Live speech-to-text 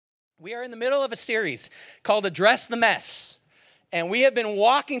We are in the middle of a series called Address the Mess. And we have been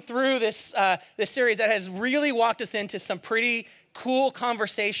walking through this series that has really walked us into some pretty cool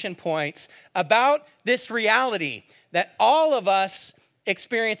conversation points about this reality that all of us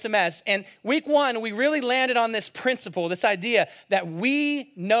experience a mess. And week one, we really landed on this principle, this idea that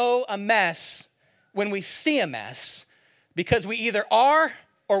we know a mess when we see a mess because we either are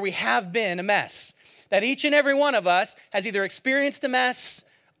or we have been a mess. That each and every one of us has either experienced a mess,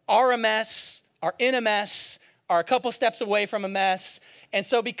 are a mess, are in a mess, are a couple steps away from a mess. And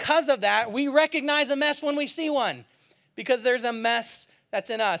so because of that, we recognize a mess when we see one because there's a mess that's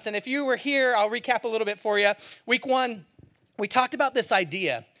in us. And if you were here, I'll recap a little bit for you. Week one, we talked about this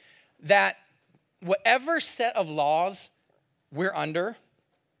idea that whatever set of laws we're under,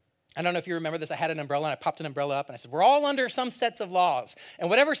 I don't know if you remember this, I had an umbrella and I popped an umbrella up and I said, we're all under some sets of laws. And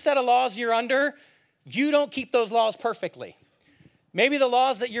whatever set of laws you're under, you don't keep those laws perfectly. Maybe the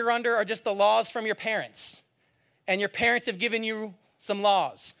laws that you're under are just the laws from your parents. And your parents have given you some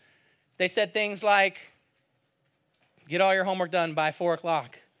laws. They said things like, get all your homework done by 4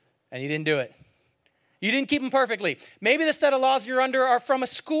 o'clock. And you didn't do it. You didn't keep them perfectly. Maybe the set of laws you're under are from a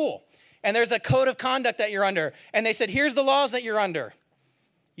school. And there's a code of conduct that you're under. And they said, here's the laws that you're under.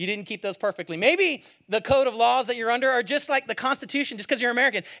 You didn't keep those perfectly. Maybe the code of laws that you're under are just like the Constitution, just because you're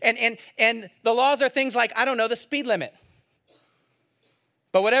American. And the laws are things like, I don't know, the speed limit.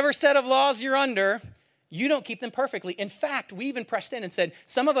 But whatever set of laws you're under, you don't keep them perfectly. In fact, we even pressed in and said,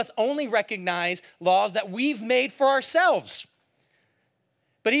 some of us only recognize laws that we've made for ourselves.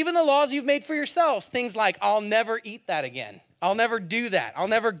 But even the laws you've made for yourselves, things like, I'll never eat that again. I'll never do that. I'll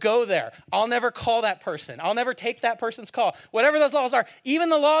never go there. I'll never call that person. I'll never take that person's call. Whatever those laws are, even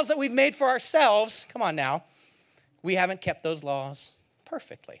the laws that we've made for ourselves, come on now, we haven't kept those laws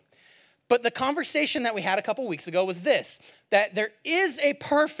perfectly. But the conversation that we had a couple weeks ago was this, that there is a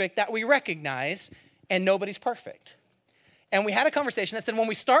perfect that we recognize and nobody's perfect. And we had a conversation that said when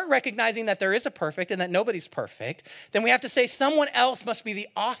we start recognizing that there is a perfect and that nobody's perfect, then we have to say someone else must be the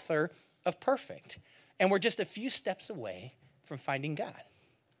author of perfect. And we're just a few steps away from finding God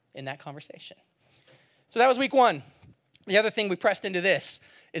in that conversation. So that was week one. The other thing we pressed into this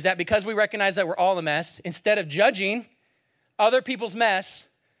is that because we recognize that we're all a mess, instead of judging other people's mess,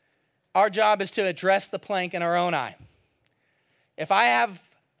 our job is to address the plank in our own eye. If I have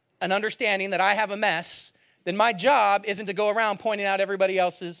an understanding that I have a mess, then my job isn't to go around pointing out everybody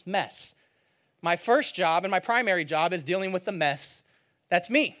else's mess. My first job and my primary job is dealing with the mess that's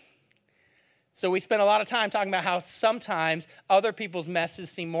me. So we spent a lot of time talking about how sometimes other people's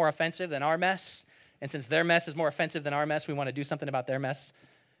messes seem more offensive than our mess. And since their mess is more offensive than our mess, we want to do something about their mess.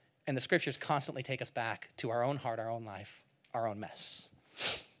 And the scriptures constantly take us back to our own heart, our own life, our own mess.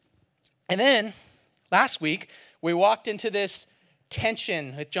 And then last week, we walked into this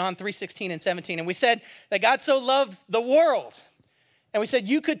tension with John 3:16 and 17. And we said that God so loved the world. And we said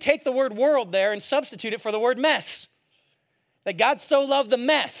you could take the word world there and substitute it for the word mess. That God so loved the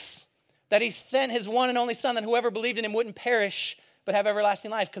mess that he sent his one and only son that whoever believed in him wouldn't perish but have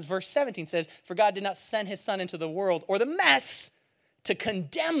everlasting life. Because verse 17 says, for God did not send his son into the world or the mess to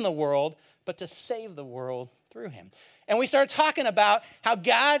condemn the world, but to save the world through him. And we started talking about how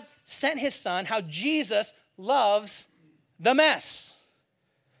God sent his son, how Jesus loves the mess.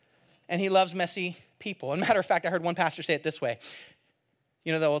 And he loves messy people. And matter of fact, I heard one pastor say it this way.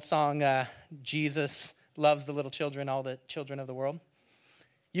 You know the old song, Jesus loves the little children, all the children of the world?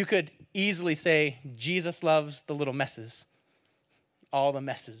 You could easily say, Jesus loves the little messes, all the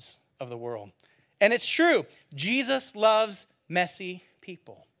messes of the world. And it's true. Jesus loves messy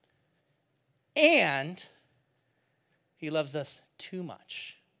people. And he loves us too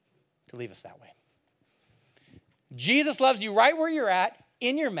much to leave us that way. Jesus loves you right where you're at,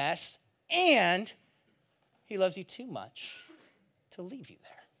 in your mess, and he loves you too much to leave you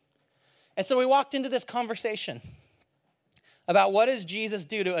there. And so we walked into this conversation about what does Jesus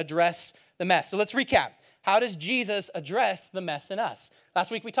do to address the mess. So let's recap. How does Jesus address the mess in us?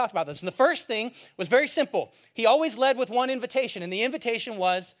 Last week we talked about this. And the first thing was very simple. He always led with one invitation, and the invitation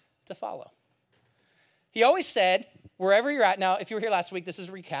was to follow. He always said, wherever you're at. Now, if you were here last week, this is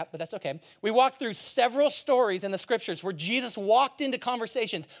a recap, but that's okay. We walked through several stories in the scriptures where Jesus walked into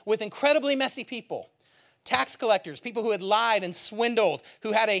conversations with incredibly messy people. Tax collectors, people who had lied and swindled,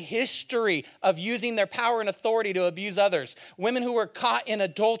 who had a history of using their power and authority to abuse others. Women who were caught in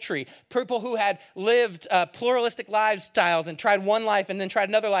adultery. People who had lived pluralistic lifestyles and tried one life and then tried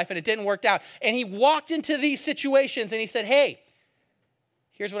another life and it didn't work out. And he walked into these situations and he said, hey,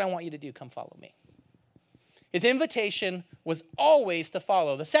 here's what I want you to do. Come follow me. His invitation was always to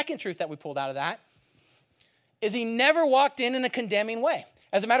follow. The second truth that we pulled out of that is he never walked in a condemning way.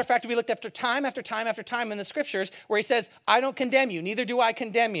 As a matter of fact, we looked after time after time after time in the scriptures where he says, I don't condemn you, neither do I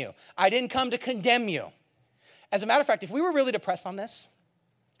condemn you. I didn't come to condemn you. As a matter of fact, if we were really to press on this,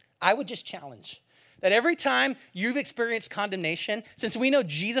 I would just challenge that every time you've experienced condemnation, since we know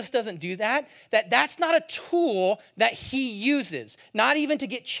Jesus doesn't do that, that's not a tool that he uses, not even to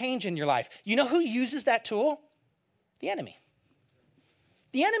get change in your life. You know who uses that tool? The enemy.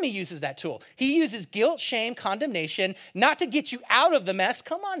 The enemy uses that tool. He uses guilt, shame, condemnation, not to get you out of the mess,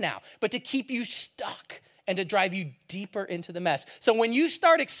 come on now, but to keep you stuck and to drive you deeper into the mess. So when you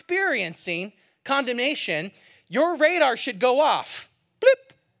start experiencing condemnation, your radar should go off.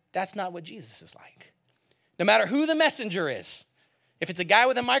 Bloop. That's not what Jesus is like. No matter who the messenger is, if it's a guy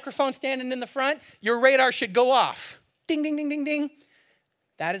with a microphone standing in the front, your radar should go off. Ding, ding, ding, ding, ding.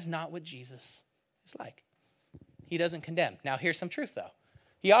 That is not what Jesus is like. He doesn't condemn. Now, here's some truth, though.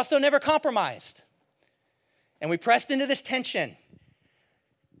 He also never compromised. And we pressed into this tension.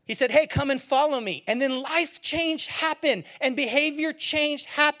 He said, hey, come and follow me. And then life change happened, and behavior change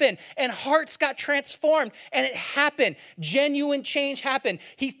happened, and hearts got transformed, and it happened. Genuine change happened.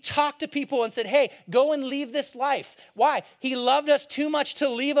 He talked to people and said, hey, go and leave this life. Why? He loved us too much to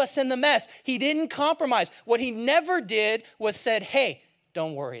leave us in the mess. He didn't compromise. What he never did was said, hey,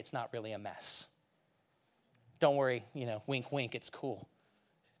 don't worry, it's not really a mess. Don't worry, wink, wink, it's cool.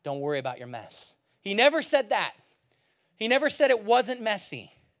 Don't worry about your mess. He never said that. He never said it wasn't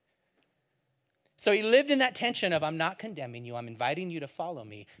messy. So he lived in that tension of, I'm not condemning you. I'm inviting you to follow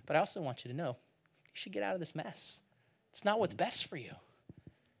me. But I also want you to know, you should get out of this mess. It's not what's best for you.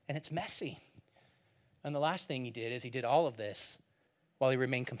 And it's messy. And the last thing he did is he did all of this while he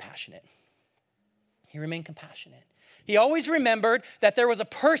remained compassionate. He remained compassionate. He always remembered that there was a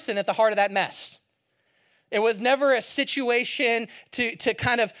person at the heart of that mess. It was never a situation to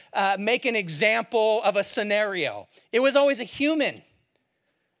kind of make an example of a scenario. It was always a human,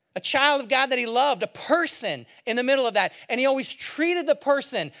 a child of God that he loved, a person in the middle of that. And he always treated the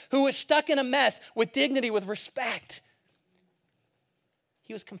person who was stuck in a mess with dignity, with respect.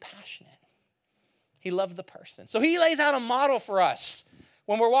 He was compassionate. He loved the person. So he lays out a model for us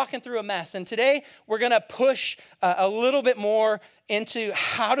when we're walking through a mess. And today we're going to push a little bit more into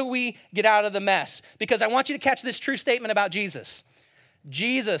how do we get out of the mess? Because I want you to catch this true statement about Jesus.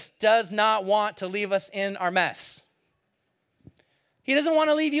 Jesus does not want to leave us in our mess. He doesn't want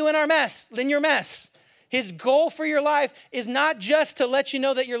to leave you in your mess. His goal for your life is not just to let you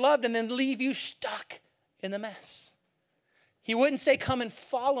know that you're loved and then leave you stuck in the mess. He wouldn't say, come and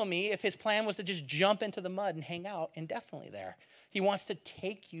follow me if his plan was to just jump into the mud and hang out indefinitely there. He wants to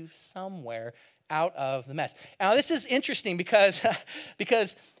take you somewhere out of the mess. Now, this is interesting because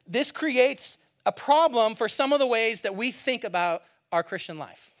this creates a problem for some of the ways that we think about our Christian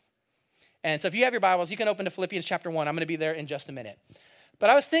life. And so if you have your Bibles, you can open to Philippians chapter 1. I'm going to be there in just a minute. But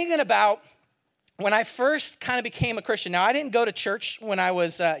I was thinking about when I first kind of became a Christian. Now, I didn't go to church when I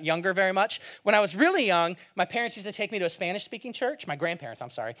was younger very much. When I was really young, my parents used to take me to a Spanish-speaking church. My grandparents,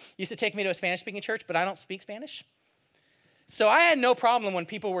 used to take me to a Spanish-speaking church, but I don't speak Spanish. So I had no problem when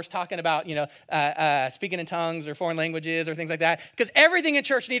people were talking about, speaking in tongues or foreign languages or things like that, because everything in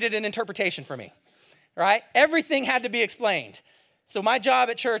church needed an interpretation for me, right? Everything had to be explained. So my job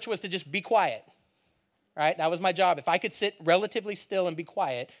at church was to just be quiet, right? That was my job. If I could sit relatively still and be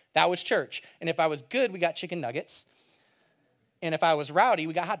quiet, that was church. And if I was good, we got chicken nuggets. And if I was rowdy,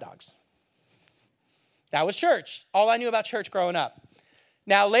 we got hot dogs. That was church. All I knew about church growing up.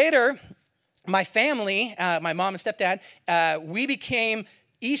 Now later, my family, my mom and stepdad, we became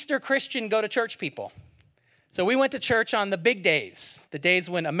Easter Christian go-to-church people. So we went to church on the big days, the days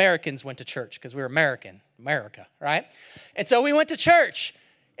when Americans went to church, because we were America, right? And so we went to church.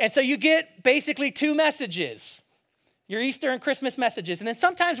 And so you get basically two messages, your Easter and Christmas messages. And then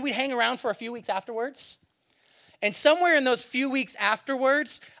sometimes we'd hang around for a few weeks afterwards. And somewhere in those few weeks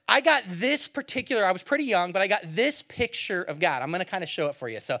afterwards, I got this particular, I was pretty young, but I got this picture of God. I'm going to kind of show it for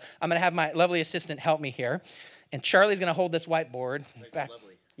you. So I'm going to have my lovely assistant help me here. And Charlie's going to hold this whiteboard.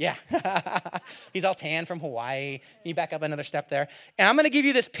 Lovely. Yeah. He's all tan from Hawaii. Can you back up another step there? And I'm going to give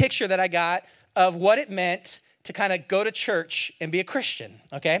you this picture that I got of what it meant to kind of go to church and be a Christian,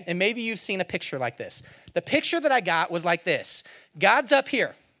 okay? And maybe you've seen a picture like this. The picture that I got was like this. God's up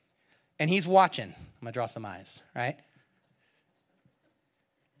here, and he's watching. I'm going to draw some eyes, right?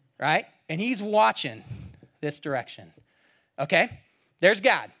 Right? And he's watching this direction, okay? There's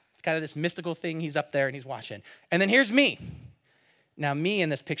God. It's kind of this mystical thing. He's up there, and he's watching. And then here's me. Now, me in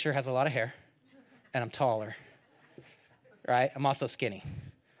this picture has a lot of hair, and I'm taller, right? I'm also skinny,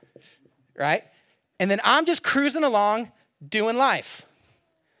 right? And then I'm just cruising along doing life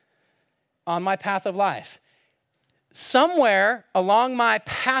on my path of life. somewhere along my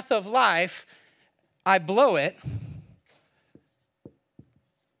path of life, I blow it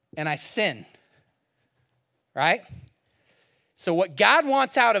and I sin, right? So what God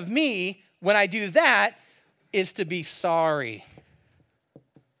wants out of me when I do that is to be sorry,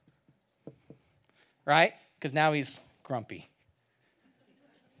 right? Because now he's grumpy,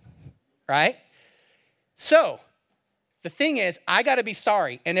 right? So the thing is, I got to be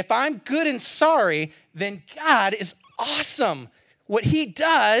sorry. And if I'm good and sorry, then God is awesome. What he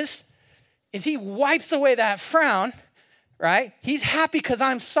does is he wipes away that frown, right? He's happy because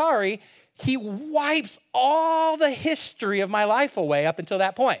I'm sorry. He wipes all the history of my life away up until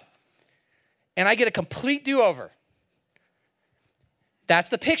that point. And I get a complete do-over. That's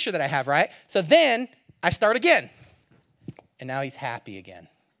the picture that I have, right? So then I start again. And now he's happy again,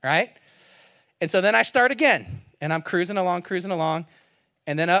 right? And so then I start again. And I'm cruising along.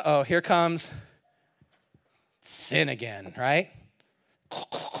 And then, here comes sin again, right?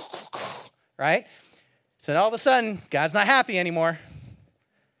 Right? So all of a sudden, God's not happy anymore.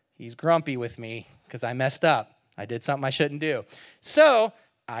 He's grumpy with me because I messed up. I did something I shouldn't do. So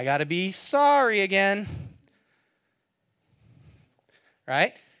I got to be sorry again.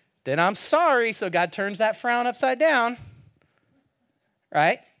 Right? Then I'm sorry, so God turns that frown upside down.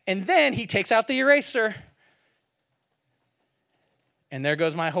 Right? And then he takes out the eraser. And there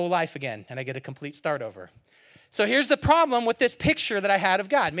goes my whole life again, and I get a complete start over. So here's the problem with this picture that I had of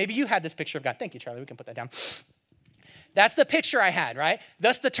God. Maybe you had this picture of God. Thank you, Charlie. We can put that down. That's the picture I had, right?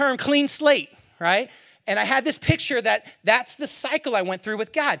 Thus the term clean slate, right? And I had this picture that's the cycle I went through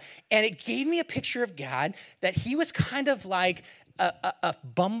with God. And it gave me a picture of God that he was kind of like a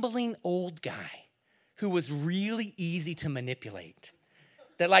bumbling old guy who was really easy to manipulate.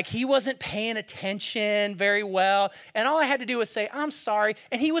 That like he wasn't paying attention very well. And all I had to do was say, I'm sorry.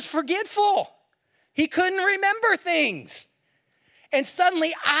 And he was forgetful. He couldn't remember things. And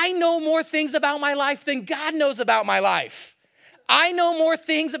suddenly I know more things about my life than God knows about my life. I know more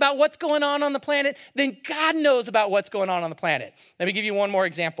things about what's going on the planet than God knows about what's going on the planet. Let me give you one more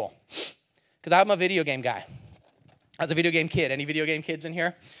example. Because I'm a video game guy. I was a video game kid. Any video game kids in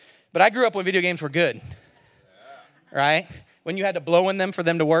here? But I grew up when video games were good. Right? When you had to blow in them for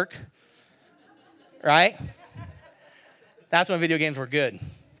them to work, right? That's when video games were good.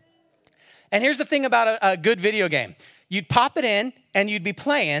 And here's the thing about a good video game. You'd pop it in, and you'd be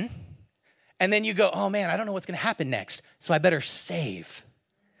playing, and then you go, oh, man, I don't know what's going to happen next, so I better save.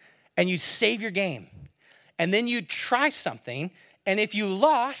 And you'd save your game. And then you'd try something, and if you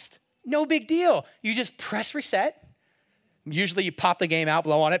lost, no big deal. You just press reset. Usually you pop the game out,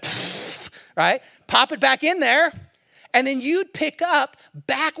 blow on it, right? Pop it back in there. And then you'd pick up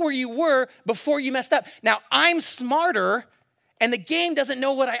back where you were before you messed up. Now, I'm smarter, and the game doesn't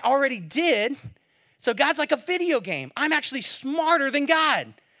know what I already did. So God's like a video game. I'm actually smarter than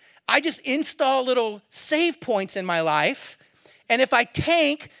God. I just install little save points in my life. And if I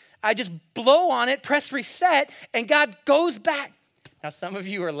tank, I just blow on it, press reset, and God goes back. Now, some of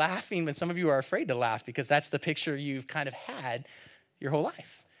you are laughing, but some of you are afraid to laugh because that's the picture you've kind of had your whole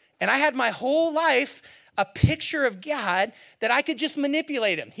life. And I had my whole life a picture of God that I could just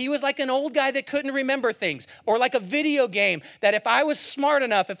manipulate him. He was like an old guy that couldn't remember things, or like a video game that if I was smart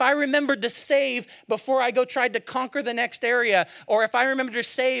enough, if I remembered to save before I tried to conquer the next area, or if I remembered to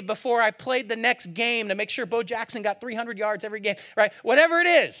save before I played the next game to make sure Bo Jackson got 300 yards every game, right? Whatever it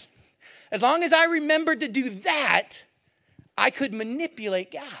is, as long as I remembered to do that, I could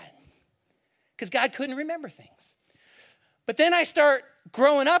manipulate God because God couldn't remember things. But then I start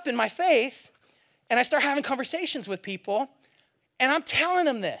growing up in my faith, and I start having conversations with people, and I'm telling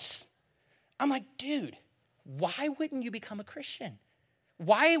them this. I'm like, dude, why wouldn't you become a Christian?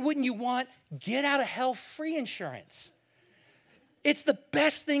 Why wouldn't you want get out of hell free insurance? It's the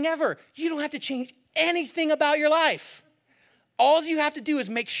best thing ever. You don't have to change anything about your life. All you have to do is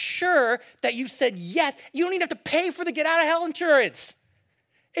make sure that you said yes. You don't even have to pay for the get out of hell insurance.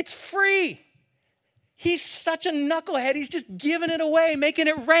 It's free. He's such a knucklehead. He's just giving it away, making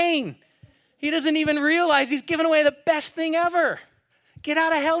it rain. He doesn't even realize he's giving away the best thing ever. Get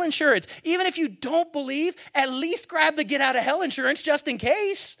out of hell insurance. Even if you don't believe, at least grab the get out of hell insurance just in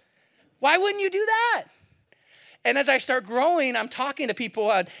case. Why wouldn't you do that? And as I start growing, I'm talking to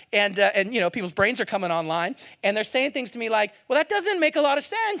people, and people's brains are coming online, and they're saying things to me like, well, that doesn't make a lot of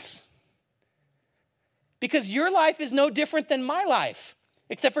sense. Because your life is no different than my life,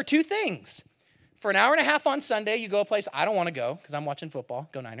 except for two things. For an hour and a half on Sunday, you go a place I don't want to go because I'm watching football.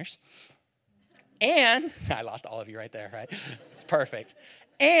 Go Niners. And, I lost all of you right there, right? It's perfect.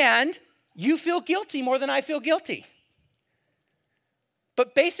 And you feel guilty more than I feel guilty.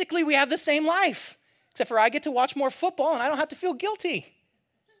 But basically, we have the same life. except for I get to watch more football and I don't have to feel guilty.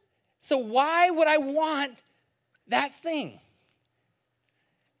 So why would I want that thing?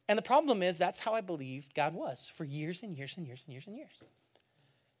 And the problem is that's how I believed God was for years and years and years and years and years.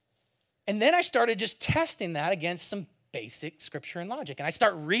 And then I started just testing that against some basic scripture and logic. And I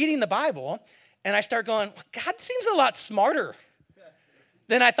start reading the Bible and I start going, God seems a lot smarter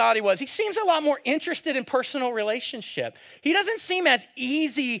than I thought he was. He seems a lot more interested in personal relationship. He doesn't seem as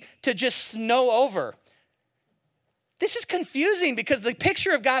easy to just snow over. This is confusing because the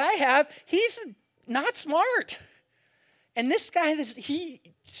picture of God I have, he's not smart. And this guy, he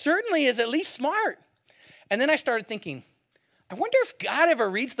certainly is at least smart. And then I started thinking, I wonder if God ever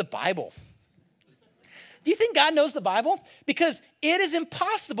reads the Bible. Do you think God knows the Bible? Because it is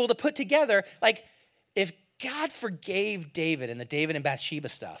impossible to put together, like, if God forgave David and the David and Bathsheba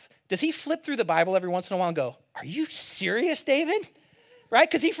stuff, does he flip through the Bible every once in a while and go, are you serious, David? Right?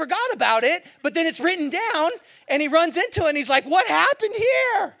 Because he forgot about it, but then it's written down and he runs into it and he's like, what happened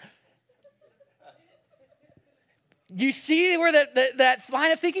here? You see where that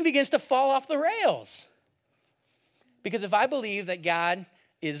line of thinking begins to fall off the rails. Because if I believe that God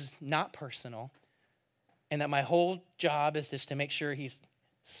is not personal and that my whole job is just to make sure he's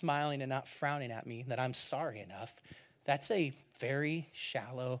smiling and not frowning at me, that I'm sorry enough, that's a very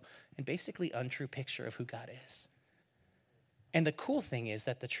shallow and basically untrue picture of who God is. And the cool thing is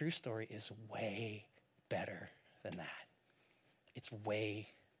that the true story is way better than that. It's way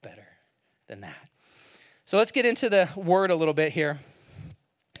better than that. So let's get into the word a little bit here.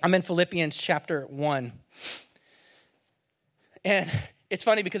 I'm in Philippians chapter 1. And it's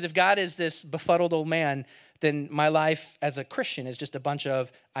funny because if God is this befuddled old man, then my life as a Christian is just a bunch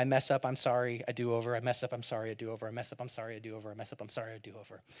of I mess up, I'm sorry, I do over, I mess up, I'm sorry, I do over, I mess up, I'm sorry, I do over, I mess up, I'm sorry, I do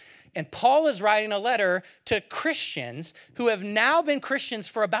over. And Paul is writing a letter to Christians who have now been Christians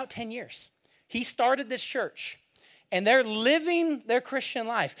for about 10 years. He started this church and they're living their Christian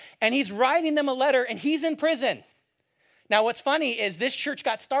life and he's writing them a letter and he's in prison. Now what's funny is this church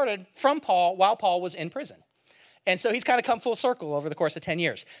got started from Paul while Paul was in prison. And so he's kind of come full circle over the course of 10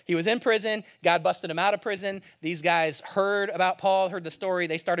 years. He was in prison. God busted him out of prison. These guys heard about Paul, heard the story.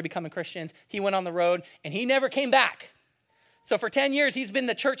 They started becoming Christians. He went on the road, and he never came back. So for 10 years, he's been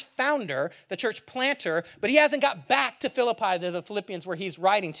the church founder, the church planter, but he hasn't got back to Philippi, to the Philippians where he's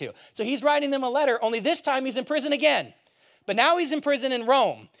writing to. So he's writing them a letter, only this time he's in prison again. But now he's in prison in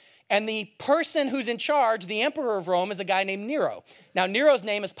Rome. And the person who's in charge, the emperor of Rome, is a guy named Nero. Now, Nero's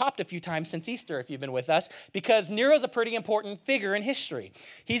name has popped a few times since Easter, if you've been with us, because Nero's a pretty important figure in history.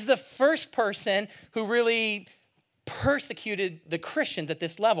 He's the first person who really persecuted the Christians at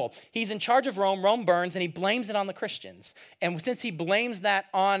this level. He's in charge of Rome. Rome burns, and he blames it on the Christians. And since he blames that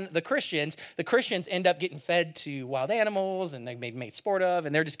on the Christians end up getting fed to wild animals, and they made sport of,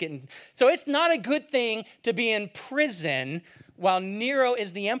 and they're just getting... So it's not a good thing to be in prison while Nero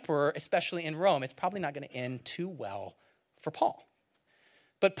is the emperor, especially in Rome. It's probably not going to end too well for Paul.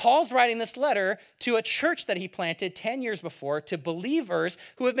 But Paul's writing this letter to a church that he planted 10 years before, to believers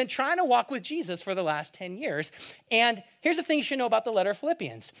who have been trying to walk with Jesus for the last 10 years. And here's the thing you should know about the letter of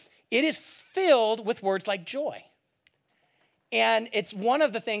Philippians. It is filled with words like joy. And it's one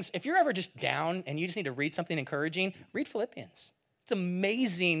of the things, if you're ever just down and you just need to read something encouraging, read Philippians. It's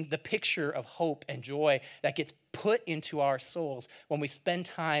amazing the picture of hope and joy that gets put into our souls when we spend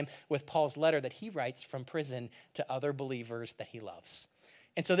time with Paul's letter that he writes from prison to other believers that he loves.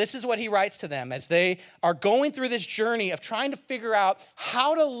 And so this is what he writes to them as they are going through this journey of trying to figure out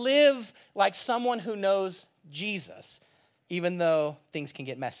how to live like someone who knows Jesus, even though things can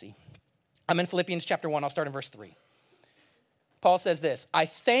get messy. I'm in Philippians chapter 1. I'll start in verse 3. Paul says this, I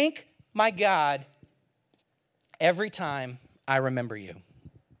thank my God every time I remember you.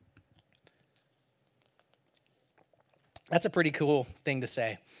 That's a pretty cool thing to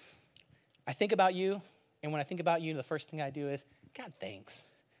say. I think about you, and when I think about you, the first thing I do is, God, thanks.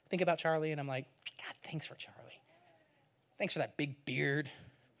 Think about Charlie, and I'm like, God, thanks for Charlie. Thanks for that big beard.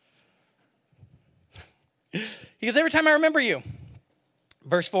 He goes, every time I remember you.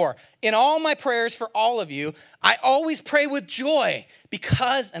 Verse 4, in all my prayers for all of you, I always pray with joy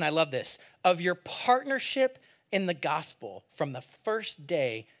because, and I love this, of your partnership in the gospel from the first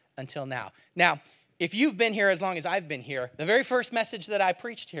day until now. Now, if you've been here as long as I've been here, the very first message that I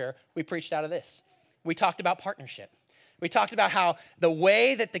preached here, we preached out of this. We talked about partnership. We talked about how the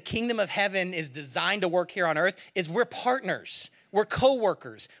way that the kingdom of heaven is designed to work here on earth is we're partners. We're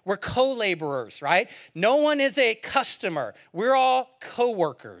co-workers. We're co-laborers, right? No one is a customer. We're all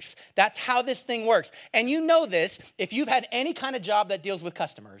co-workers. That's how this thing works. And you know this, if you've had any kind of job that deals with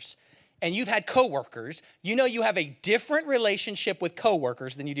customers and you've had co-workers, you know you have a different relationship with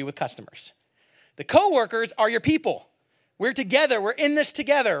co-workers than you do with customers. The coworkers are your people. We're together. We're in this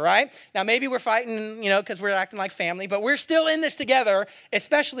together, right? Now, maybe we're fighting, because we're acting like family, but we're still in this together,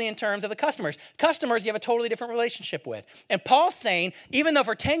 especially in terms of the customers. Customers, you have a totally different relationship with. And Paul's saying, even though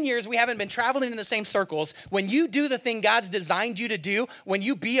for 10 years we haven't been traveling in the same circles, when you do the thing God's designed you to do, when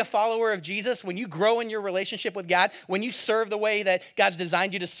you be a follower of Jesus, when you grow in your relationship with God, when you serve the way that God's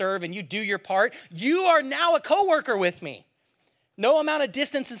designed you to serve and you do your part, you are now a coworker with me. No amount of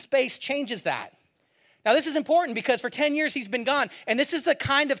distance and space changes that. Now, this is important because for 10 years he's been gone, and this is the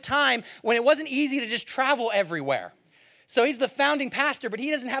kind of time when it wasn't easy to just travel everywhere. So he's the founding pastor, but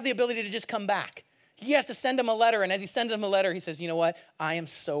he doesn't have the ability to just come back. He has to send him a letter, and as he sends him a letter, he says, you know what? I am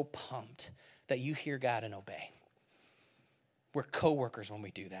so pumped that you hear God and obey. We're co-workers when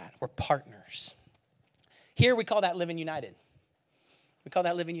we do that. We're partners. Here we call that living united. We call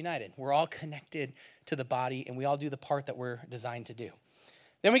that living united. We're all connected to the body, and we all do the part that we're designed to do.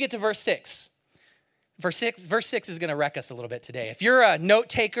 Then we get to verse 6. Verse 6 is going to wreck us a little bit today. If you're a note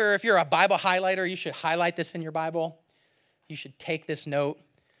taker, if you're a Bible highlighter, you should highlight this in your Bible. You should take this note.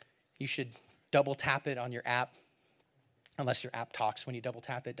 You should double tap it on your app. Unless your app talks when you double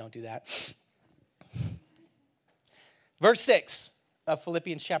tap it, don't do that. Verse 6 of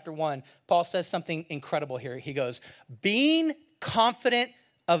Philippians chapter 1, Paul says something incredible here. He goes, being confident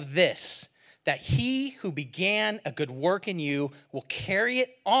of this, that he who began a good work in you will carry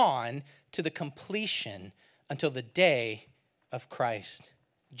it on to the completion until the day of Christ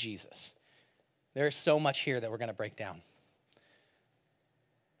Jesus. There's so much here that we're going to break down.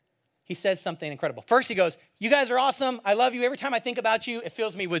 He says something incredible. First he goes, you guys are awesome. I love you. Every time I think about you, it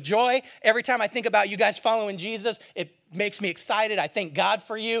fills me with joy. Every time I think about you guys following Jesus, it makes me excited. I thank God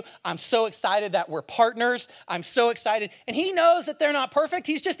for you. I'm so excited that we're partners. I'm so excited. And he knows that they're not perfect.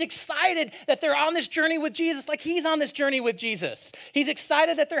 He's just excited that they're on this journey with Jesus like he's on this journey with Jesus. He's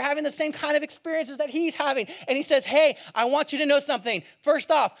excited that they're having the same kind of experiences that he's having. And he says, hey, I want you to know something. First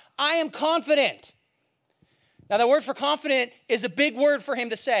off, I am confident. Now, the word for confident is a big word for him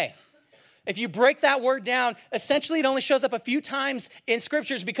to say. If you break that word down, essentially it only shows up a few times in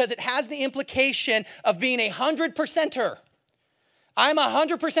scriptures because it has the implication of being 100%er. I'm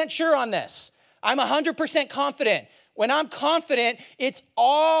 100% sure on this. I'm 100% confident. When I'm confident, it's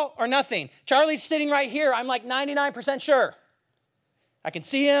all or nothing. Charlie's sitting right here. I'm like 99% sure. I can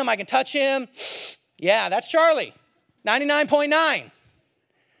see him. I can touch him. Yeah, that's Charlie. 99.9.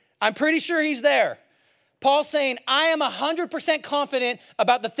 I'm pretty sure he's there. Paul's saying, I am 100% confident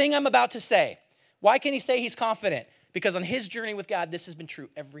about the thing I'm about to say. Why can he say he's confident? Because on his journey with God, this has been true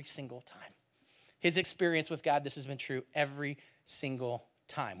every single time. His experience with God, this has been true every single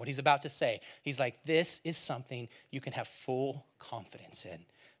time. What he's about to say, he's like, this is something you can have full confidence in,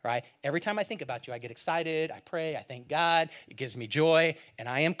 right? Every time I think about you, I get excited, I pray, I thank God, it gives me joy, and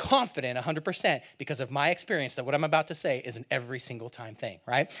I am confident 100% because of my experience that what I'm about to say is an every single time thing,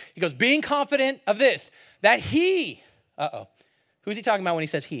 right? He goes, being confident of this, that he, who's he talking about when he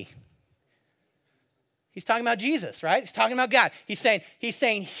says he? He's talking about Jesus, right? He's talking about God. He's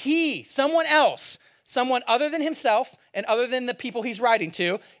saying he, someone else, someone other than himself and other than the people he's writing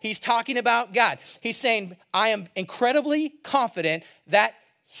to, he's talking about God. He's saying, I am incredibly confident that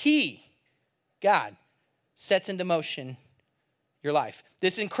he, God, sets into motion your life.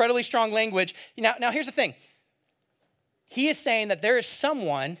 This incredibly strong language. Now here's the thing. He is saying that there is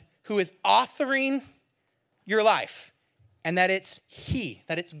someone who is authoring your life, and that it's he,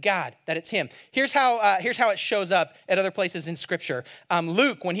 that it's God, that it's him. Here's how it shows up at other places in Scripture.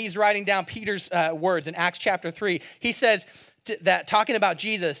 Luke, when he's writing down Peter's words in Acts chapter 3, he says that talking about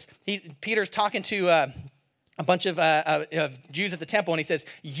Jesus, Peter's talking to a bunch of Jews at the temple, and he says,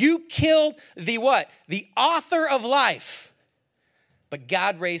 you killed the what? The author of life, but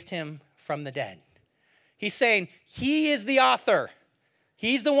God raised him from the dead. He's saying he is the author.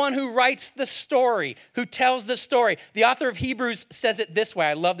 He's the one who writes the story, who tells the story. The author of Hebrews says it this way.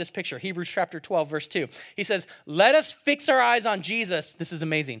 I love this picture. Hebrews chapter 12, verse 2. He says, let us fix our eyes on Jesus. This is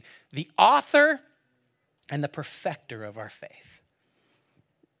amazing. The author and the perfecter of our faith.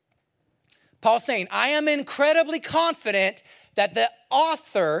 Paul's saying, I am incredibly confident that the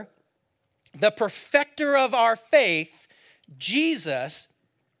author, the perfecter of our faith, Jesus,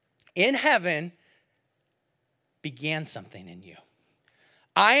 in heaven, began something in you.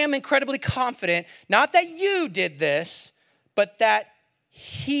 I am incredibly confident, not that you did this, but that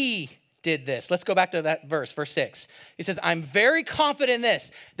he did this. Let's go back to that verse 6. He says, I'm very confident in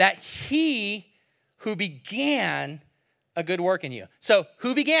this, that he who began a good work in you. So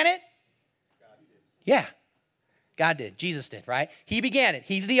who began it? God did. Yeah. God did. Jesus did, right? He began it.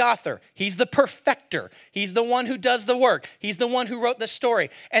 He's the author. He's the perfecter. He's the one who does the work. He's the one who wrote the story.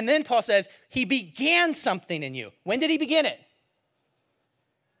 And then Paul says, he began something in you. When did he begin it?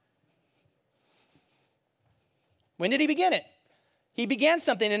 When did he begin it? He began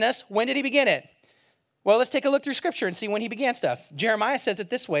something in us. When did he begin it? Well, let's take a look through Scripture and see when he began stuff. Jeremiah says it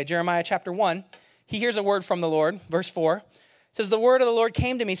this way, Jeremiah chapter 1. He hears a word from the Lord, verse 4. It says, the word of the Lord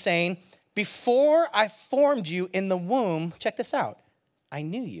came to me saying, before I formed you in the womb, check this out, I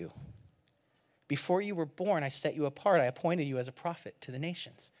knew you. Before you were born, I set you apart. I appointed you as a prophet to the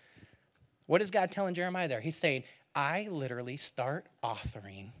nations. What is God telling Jeremiah there? He's saying, I literally start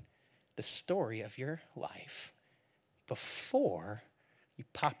authoring the story of your life before you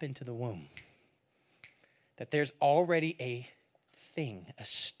pop into the womb. That there's already a thing, a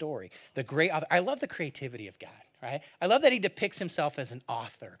story. The great author. I love the creativity of God, right? I love that he depicts himself as an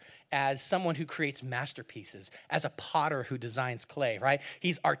author, as someone who creates masterpieces, as a potter who designs clay, right?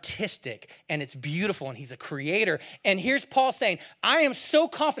 He's artistic and it's beautiful and he's a creator. And here's Paul saying, I am so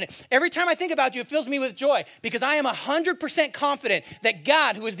confident. Every time I think about you, it fills me with joy because I am 100% confident that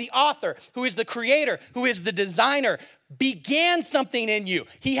God, who is the author, who is the creator, who is the designer, began something in you.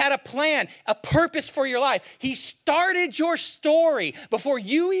 He had a plan, a purpose for your life. He started your story before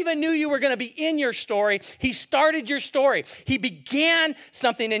you even knew you were going to be in your story. He started your story. He began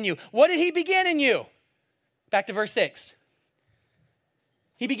something in you. What did he begin in you? Back to verse 6.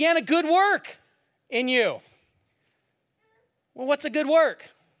 He began a good work in you. Well, what's a good work?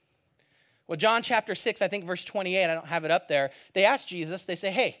 Well, John chapter 6, I think verse 28, I don't have it up there. They ask Jesus, they say,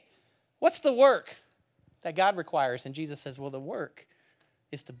 hey, what's the work that God requires? And Jesus says, well, the work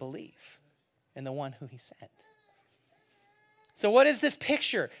is to believe in the one who he sent. So what is this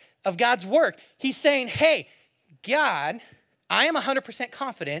picture of God's work? He's saying, hey, God, I am 100%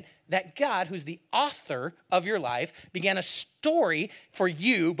 confident that God, who's the author of your life, began a story for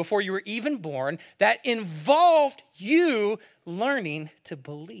you before you were even born that involved you learning to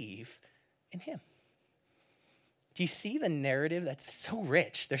believe in him. Do you see the narrative? That's so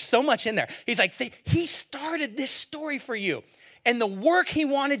rich. There's so much in there. He's like, he started this story for you. And the work he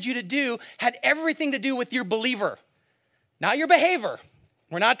wanted you to do had everything to do with your believer. Not your behavior.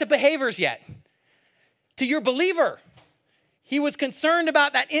 We're not to behaviors yet. To your believer. He was concerned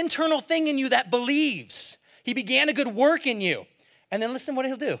about that internal thing in you that believes. He began a good work in you. And then listen what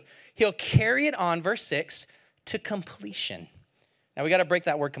he'll do. He'll carry it on, verse 6, to completion. Now we got to break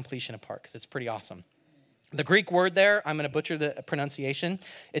that word completion apart because it's pretty awesome. The Greek word there, I'm going to butcher the pronunciation.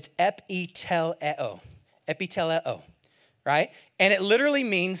 It's epiteleo. Epiteleo, right? And it literally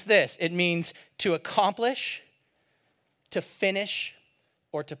means this. It means to accomplish, to finish,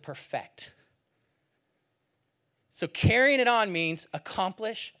 or to perfect. So carrying it on means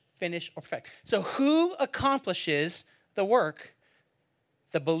accomplish, finish, or perfect. So who accomplishes the work,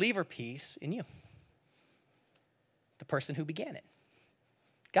 the believer piece in you? The person who began it.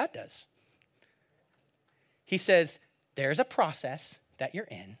 God does. He says, there's a process that you're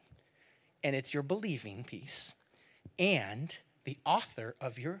in, and it's your believing piece, and the author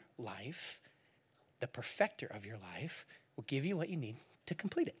of your life, the perfecter of your life, will give you what you need to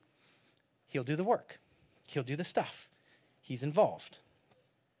complete it. He'll do the work. He'll do the stuff. He's involved.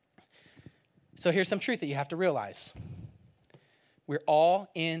 So here's some truth that you have to realize. We're all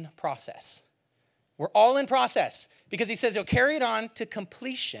in process. We're all in process because he says he'll carry it on to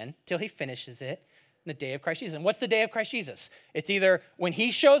completion till he finishes it in the day of Christ Jesus. And what's the day of Christ Jesus? It's either when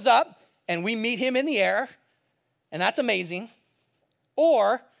he shows up and we meet him in the air, and that's amazing,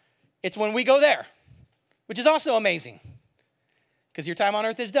 or it's when we go there, which is also amazing because your time on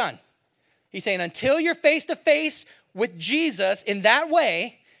earth is done. He's saying until you're face to face with Jesus in that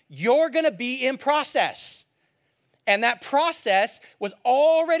way, you're going to be in process. And that process was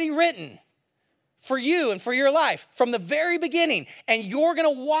already written for you and for your life from the very beginning. And you're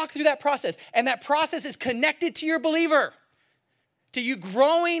going to walk through that process. And that process is connected to your believer, to you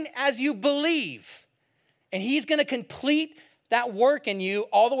growing as you believe. And he's going to complete that work in you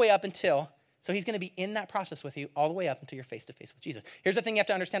all the way up until, so he's going to be in that process with you all the way up until you're face to face with Jesus. Here's the thing you have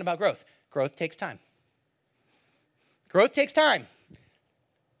to understand about growth. Growth takes time. Growth takes time.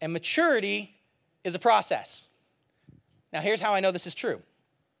 And maturity is a process. Now, here's how I know this is true.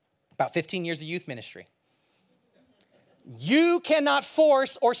 About 15 years of youth ministry. You cannot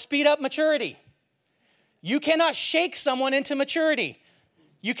force or speed up maturity. You cannot shake someone into maturity.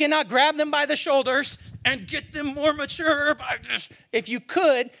 You cannot grab them by the shoulders and get them more mature by this. If you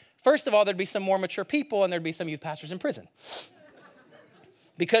could, first of all, there'd be some more mature people and there'd be some youth pastors in prison.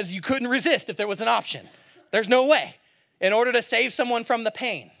 Because you couldn't resist if there was an option. There's no way in order to save someone from the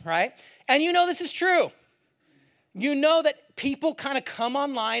pain, right? And you know this is true. You know that people kind of come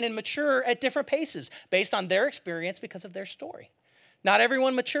online and mature at different paces based on their experience because of their story. Not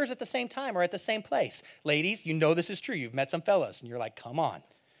everyone matures at the same time or at the same place. Ladies, you know this is true. You've met some fellas and you're like, come on.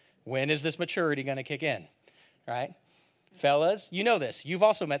 When is this maturity going to kick in? Right? Fellas, you know this. You've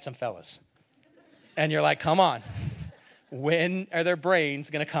also met some fellas. And you're like, come on. When are their brains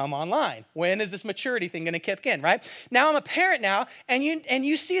going to come online? When is this maturity thing going to kick in, right? Now I'm a parent now, and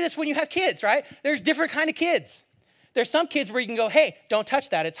you see this when you have kids, right? There's different kind of kids. There's some kids where you can go, hey, don't touch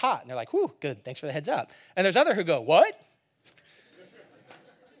that, it's hot. And they're like, whew, good, thanks for the heads up. And there's other who go, what?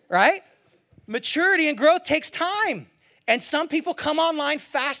 Right? Maturity and growth takes time. And some people come online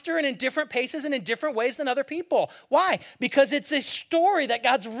faster and in different paces and in different ways than other people. Why? Because it's a story that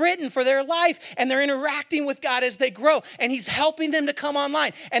God's written for their life, and they're interacting with God as they grow, and he's helping them to come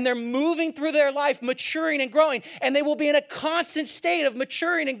online, and they're moving through their life, maturing and growing, and they will be in a constant state of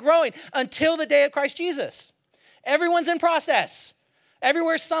maturing and growing until the day of Christ Jesus. Everyone's in process.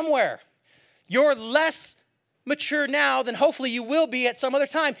 Everywhere, somewhere. You're less mature now than hopefully you will be at some other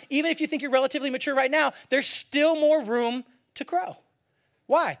time. Even if you think you're relatively mature right now, there's still more room to grow.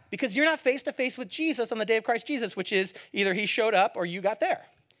 Why? Because you're not face to face with Jesus on the day of Christ Jesus, which is either he showed up or you got there.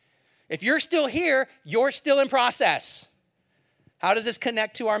 If you're still here, you're still in process. How does this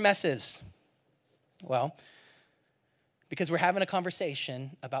connect to our messes? Well, because we're having a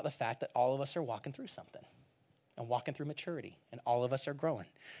conversation about the fact that all of us are walking through something. And walking through maturity, and all of us are growing.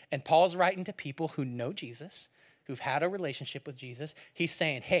 And Paul's writing to people who know Jesus, who've had a relationship with Jesus. He's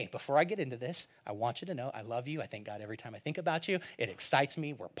saying, hey, before I get into this, I want you to know I love you. I thank God every time I think about you. It excites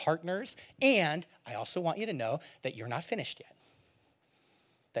me. We're partners. And I also want you to know that you're not finished yet,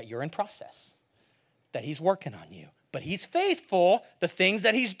 that you're in process, that he's working on you. But he's faithful, the things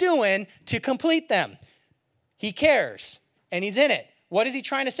that he's doing, to complete them. He cares, and he's in it. What is he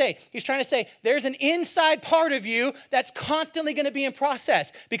trying to say? He's trying to say there's an inside part of you that's constantly going to be in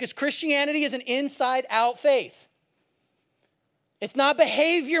process, because Christianity is an inside-out faith. It's not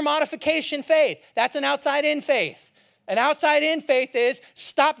behavior modification faith. That's an outside-in faith. An outside-in faith is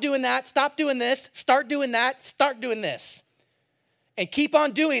stop doing that, stop doing this, start doing that, start doing this. And keep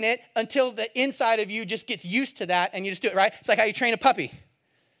on doing it until the inside of you just gets used to that and you just do it, right? It's like how you train a puppy,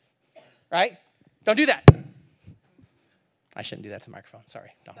 right? Don't do that. I shouldn't do that to the microphone.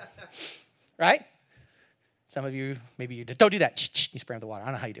 Sorry. Don't. Right? Some of you, maybe you don't do that. You spray with the water. I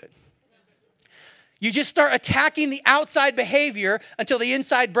don't know how you do it. You just start attacking the outside behavior until the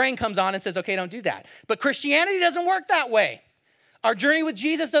inside brain comes on and says, okay, don't do that. But Christianity doesn't work that way. Our journey with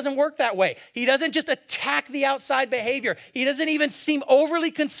Jesus doesn't work that way. He doesn't just attack the outside behavior. He doesn't even seem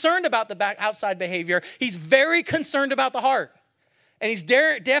overly concerned about the outside behavior. He's very concerned about the heart. And he's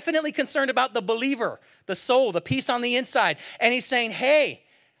definitely concerned about the believer, the soul, the peace on the inside. And he's saying, hey,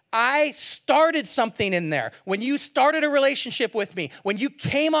 I started something in there. When you started a relationship with me, when you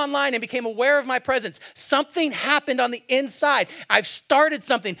came online and became aware of my presence, something happened on the inside. I've started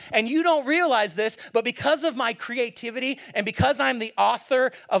something. And you don't realize this, but because of my creativity and because I'm the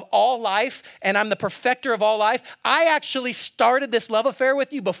author of all life and I'm the perfecter of all life, I actually started this love affair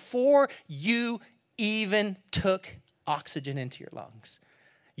with you before you even took oxygen into your lungs.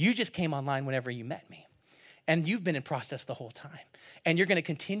 You just came online whenever you met me. And you've been in process the whole time. And you're going to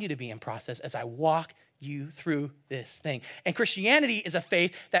continue to be in process as I walk you through this thing. And Christianity is a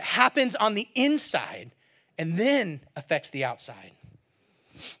faith that happens on the inside and then affects the outside.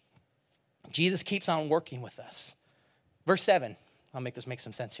 Jesus keeps on working with us. Verse 7, I'll make this make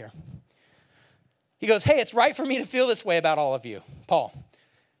some sense here. He goes, hey, it's right for me to feel this way about all of you, Paul.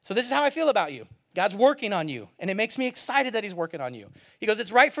 So this is how I feel about you. God's working on you, and it makes me excited that he's working on you. He goes, it's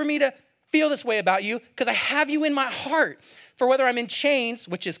right for me to feel this way about you because I have you in my heart. For whether I'm in chains,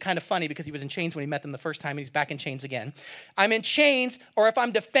 which is kind of funny because he was in chains when he met them the first time, and he's back in chains again. I'm in chains, or if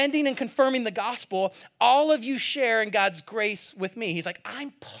I'm defending and confirming the gospel, all of you share in God's grace with me. He's like,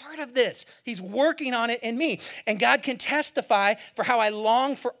 I'm part of this. He's working on it in me. And God can testify for how I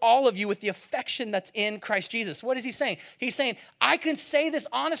long for all of you with the affection that's in Christ Jesus. What is he saying? He's saying, I can say this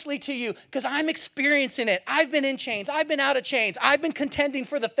honestly to you because I'm experiencing it. I've been in chains. I've been out of chains. I've been contending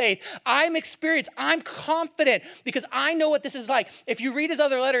for the faith. I'm experienced. I'm confident because I know what this is like. If you read his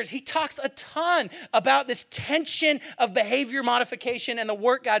other letters, he talks a ton about this tension of behavior modification and the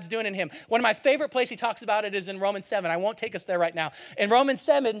work God's doing in him. One of my favorite places he talks about it is in Romans 7. I won't take us there right now. In Romans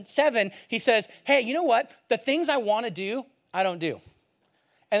 7, he says, hey, you know what? The things I want to do, I don't do.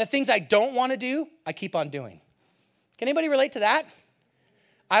 And the things I don't want to do, I keep on doing. Can anybody relate to that?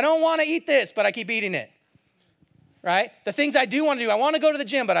 I don't want to eat this, but I keep eating it. Right? The things I do want to do, I want to go to the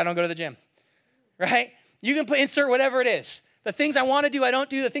gym, but I don't go to the gym. Right? You can insert whatever it is. The things I want to do, I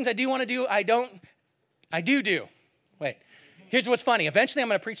don't do. The things I do want to do, I do. Wait. Here's what's funny. Eventually I'm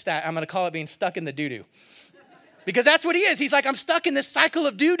going to preach that. I'm going to call it being stuck in the doo-doo. Because that's what he is. He's like, I'm stuck in this cycle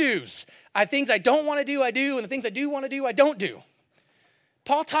of doo-doos. Things I don't want to do, I do. And the things I do want to do, I don't do.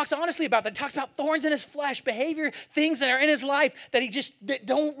 Paul talks honestly about that. He talks about thorns in his flesh, behavior, things that are in his life that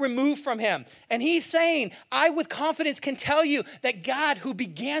don't remove from him. And he's saying, I with confidence can tell you that God who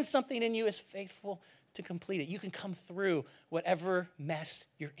began something in you is faithful to complete it. You can come through whatever mess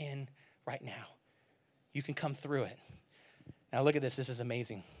you're in right now. You can come through it. Now look at this. This is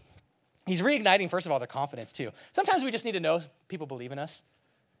amazing. He's reigniting, first of all, their confidence too. Sometimes we just need to know people believe in us,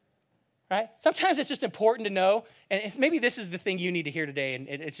 right? Sometimes it's just important to know, and maybe this is the thing you need to hear today, and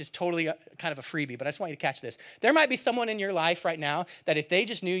it's just totally kind of a freebie, but I just want you to catch this. There might be someone in your life right now that if they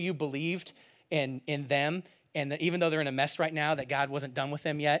just knew you believed in them, and that even though they're in a mess right now, that God wasn't done with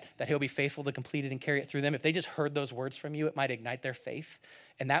them yet, that he'll be faithful to complete it and carry it through them. If they just heard those words from you, it might ignite their faith.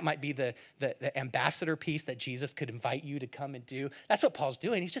 And that might be the ambassador piece that Jesus could invite you to come and do. That's what Paul's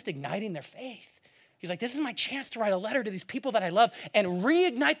doing. He's just igniting their faith. He's like, this is my chance to write a letter to these people that I love and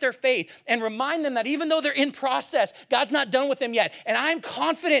reignite their faith and remind them that even though they're in process, God's not done with them yet. And I'm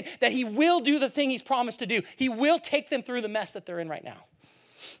confident that he will do the thing he's promised to do. He will take them through the mess that they're in right now.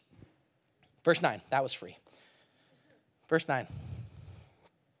 Verse 9, that was free. Verse 9.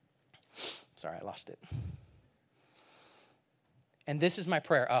 Sorry, I lost it. And this is my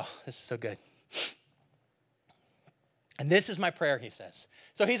prayer. Oh, this is so good. And this is my prayer, he says.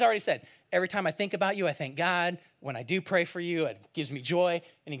 So he's already said, every time I think about you, I thank God. When I do pray for you, it gives me joy.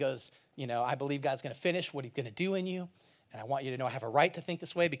 And he goes, I believe God's going to finish what he's going to do in you. And I want you to know I have a right to think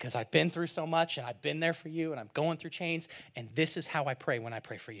this way because I've been through so much and I've been there for you and I'm going through chains. And this is how I pray when I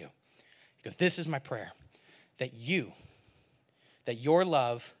pray for you. Because this is my prayer, that your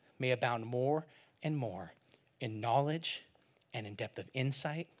love may abound more and more in knowledge and in depth of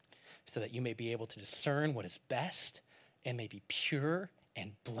insight, so that you may be able to discern what is best and may be pure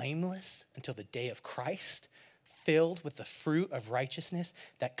and blameless until the day of Christ, filled with the fruit of righteousness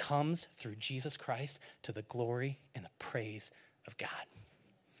that comes through Jesus Christ to the glory and the praise of God.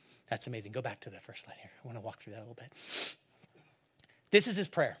 That's amazing. Go back to that first slide here. I want to walk through that a little bit. This is his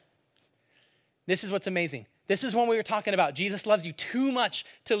prayer. This is what's amazing. This is when we were talking about Jesus loves you too much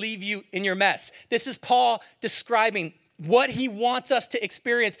to leave you in your mess. This is Paul describing what he wants us to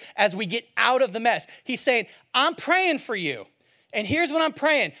experience as we get out of the mess. He's saying, I'm praying for you. And here's what I'm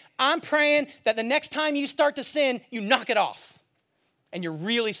praying. I'm praying that the next time you start to sin, you knock it off. And you're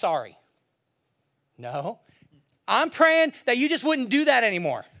really sorry. No. I'm praying that you just wouldn't do that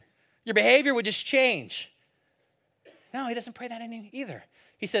anymore. Your behavior would just change. No, he doesn't pray that either.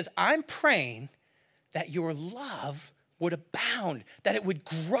 He says, I'm praying that your love would abound, that it would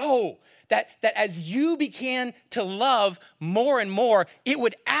grow, that as you began to love more and more, it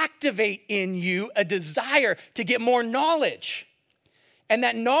would activate in you a desire to get more knowledge. And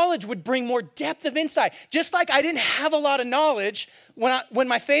that knowledge would bring more depth of insight. Just like I didn't have a lot of knowledge when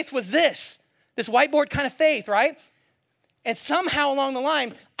my faith was this whiteboard kind of faith, right? And somehow along the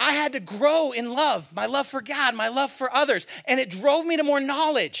line, I had to grow in love, my love for God, my love for others. And it drove me to more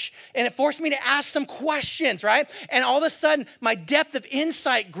knowledge. And it forced me to ask some questions, right? And all of a sudden, my depth of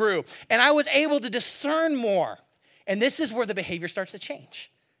insight grew. And I was able to discern more. And this is where the behavior starts to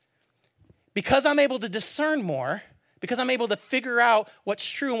change. Because I'm able to discern more, because I'm able to figure out what's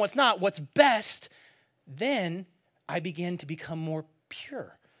true and what's not, what's best, then I begin to become more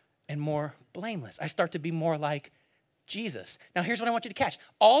pure and more blameless. I start to be more like Jesus. Now, here's what I want you to catch.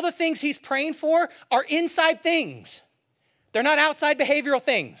 All the things he's praying for are inside things. They're not outside behavioral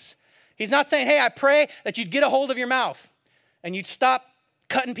things. He's not saying, hey, I pray that you'd get a hold of your mouth and you'd stop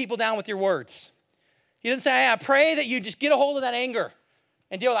cutting people down with your words. He doesn't say, hey, I pray that you just get a hold of that anger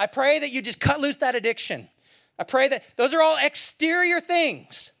and deal with it. I pray that you just cut loose that addiction. I pray that those are all exterior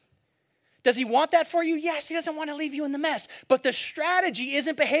things. Does he want that for you? Yes, he doesn't want to leave you in the mess. But the strategy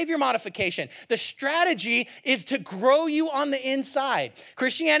isn't behavior modification. The strategy is to grow you on the inside.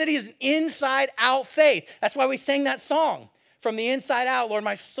 Christianity is an inside-out faith. That's why we sang that song. From the inside out, Lord,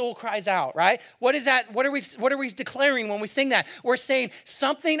 my soul cries out, right? What is that? What are we declaring when we sing that? We're saying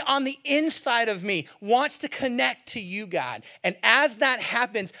something on the inside of me wants to connect to you, God. And as that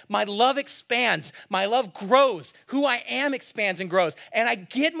happens, my love expands. My love grows. Who I am expands and grows. And I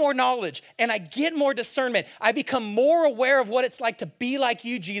get more knowledge and I get more discernment. I become more aware of what it's like to be like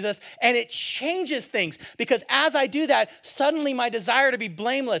you, Jesus. And it changes things because as I do that, suddenly my desire to be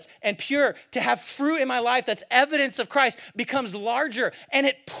blameless and pure, to have fruit in my life that's evidence of Christ, becomes larger and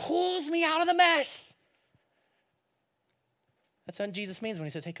it pulls me out of the mess. That's what Jesus means when he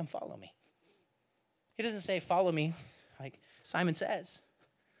says, hey, come follow me. He doesn't say follow me like Simon Says,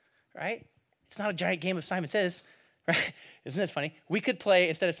 right? It's not a giant game of Simon Says. right? Isn't this funny? We could play,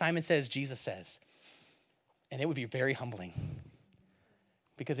 instead of Simon Says, Jesus Says. And it would be very humbling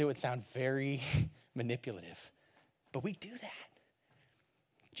because it would sound very manipulative. But we do that.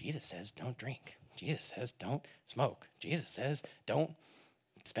 Jesus says, don't drink. Jesus says, don't smoke. Jesus says, don't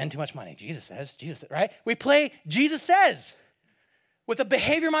spend too much money. Jesus says, right? We play Jesus Says with a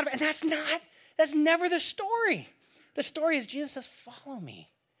behavior modifier. And that's never the story. The story is Jesus says, follow me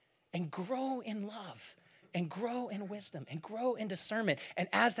and grow in love and grow in wisdom and grow in discernment. And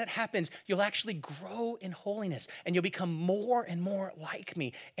as that happens, you'll actually grow in holiness and you'll become more and more like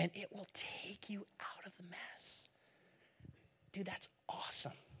me. And it will take you out of the mess. Dude, that's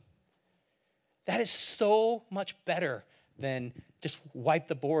awesome. That is so much better than just wipe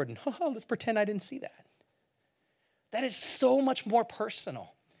the board and, let's pretend I didn't see that. That is so much more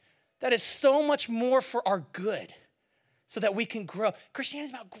personal. That is so much more for our good so that we can grow.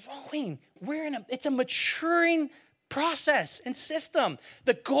 Christianity is about growing. It's a maturing process and system.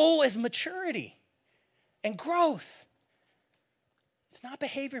 The goal is maturity and growth. It's not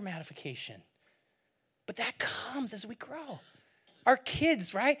behavior modification, but that comes as we grow. Our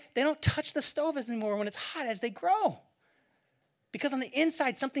kids, right? They don't touch the stove anymore when it's hot as they grow. Because on the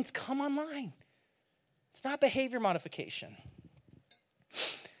inside, something's come online. It's not behavior modification.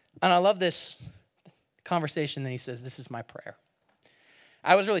 And I love this conversation that he says, this is my prayer.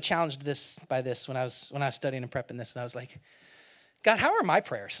 I was really challenged by this when I was studying and prepping this, and I was like, God, how are my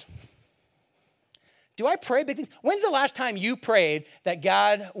prayers? Do I pray big things? When's the last time you prayed that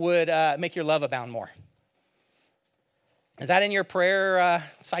God would make your love abound more? Is that in your prayer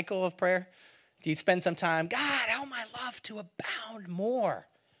cycle of prayer? Do you spend some time, God, help my love to abound more?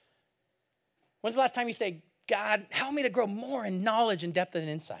 When's the last time you say, God, help me to grow more in knowledge and depth and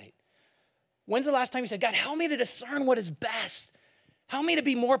insight? When's the last time you said, God, help me to discern what is best? Help me to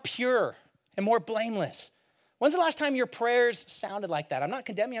be more pure and more blameless. When's the last time your prayers sounded like that? I'm not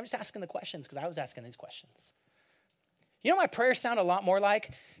condemning, I'm just asking the questions because I was asking these questions. You know my prayers sound a lot more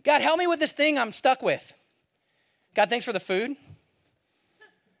like, God, help me with this thing I'm stuck with. God, thanks for the food.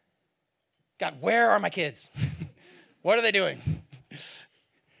 God, where are my kids? What are they doing?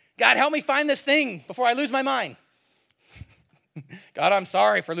 God, help me find this thing before I lose my mind. God, I'm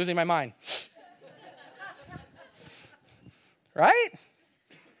sorry for losing my mind. Right?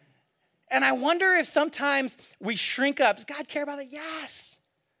 And I wonder if sometimes we shrink up. Does God care about it? Yes.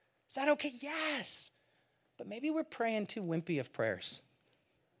 Is that okay? Yes. But maybe we're praying too wimpy of prayers.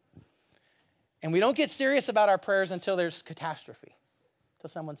 And we don't get serious about our prayers until there's catastrophe. Until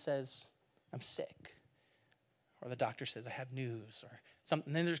someone says, I'm sick. Or the doctor says, I have news. Or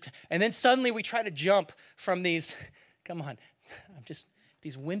something. And then suddenly we try to jump from these,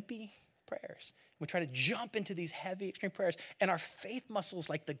 these wimpy prayers. We try to jump into these heavy, extreme prayers. And our faith muscles,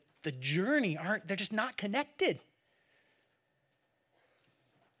 like the journey, they're just not connected.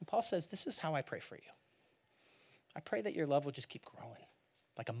 And Paul says, this is how I pray for you. I pray that your love will just keep growing.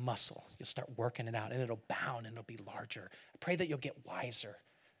 Like a muscle. You'll start working it out and it'll bound and it'll be larger. I pray that you'll get wiser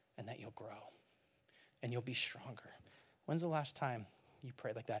and that you'll grow and you'll be stronger. When's the last time you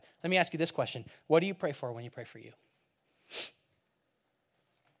prayed like that? Let me ask you this question. What do you pray for when you pray for you?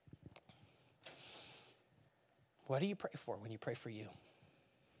 What do you pray for when you pray for you?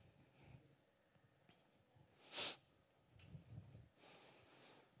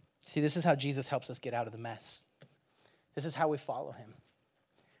 See, this is how Jesus helps us get out of the mess. This is how we follow him.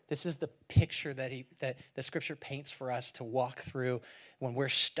 This is the picture that the scripture paints for us to walk through when we're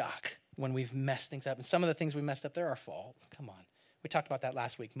stuck, when we've messed things up. And some of the things we messed up, they're our fault. Come on. We talked about that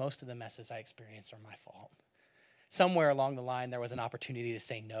last week. Most of the messes I experienced are my fault. Somewhere along the line, there was an opportunity to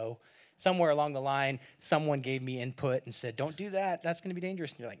say no. Somewhere along the line, someone gave me input and said, don't do that. That's going to be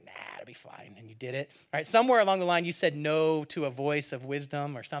dangerous. And you're like, nah, it'll be fine. And you did it. All right. Somewhere along the line, you said no to a voice of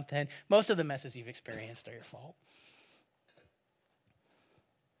wisdom or something. Most of the messes you've experienced are your fault.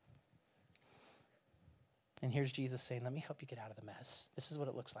 And here's Jesus saying, let me help you get out of the mess. This is what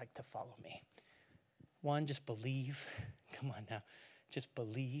it looks like to follow me. One, just believe. Come on now. Just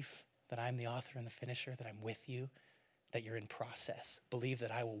believe that I'm the author and the finisher, that I'm with you, that you're in process. Believe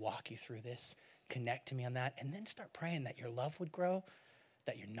that I will walk you through this. Connect to me on that. And then start praying that your love would grow,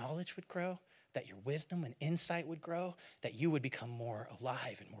 that your knowledge would grow, that your wisdom and insight would grow, that you would become more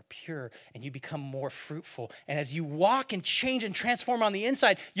alive and more pure, and you become more fruitful. And as you walk and change and transform on the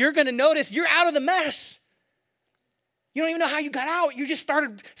inside, you're going to notice you're out of the mess. You don't even know how you got out. You just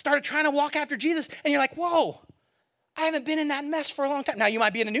started trying to walk after Jesus, and you're like, whoa, I haven't been in that mess for a long time. Now, you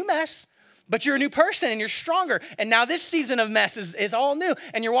might be in a new mess, But you're a new person and you're stronger. And now this season of mess is all new.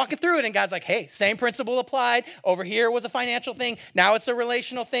 And you're walking through it and God's like, hey, same principle applied. Over here was a financial thing. Now it's a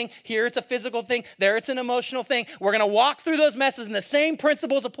relational thing. Here it's a physical thing. There it's an emotional thing. We're going to walk through those messes and the same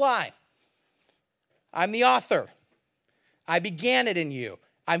principles apply. I'm the author. I began it in you.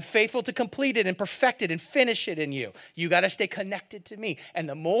 I'm faithful to complete it and perfect it and finish it in you. You got to stay connected to me. And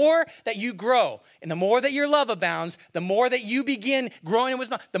the more that you grow and the more that your love abounds, the more that you begin growing in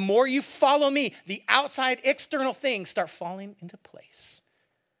wisdom, the more you follow me, the outside external things start falling into place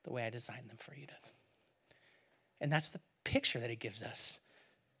the way I designed them for you to. And that's the picture that he gives us.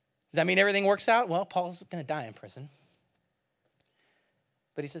 Does that mean everything works out? Well, Paul's going to die in prison.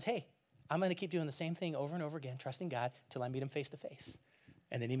 But he says, hey, I'm going to keep doing the same thing over and over again, trusting God till I meet him face to face.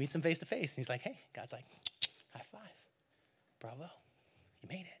 And then he meets him face to face, and he's like, hey, God's like, high five. Bravo. You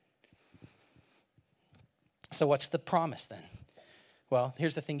made it. So what's the promise then? Well,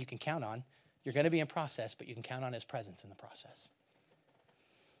 here's the thing you can count on. You're going to be in process, but you can count on his presence in the process.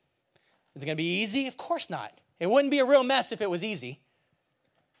 Is it going to be easy? Of course not. It wouldn't be a real mess if it was easy.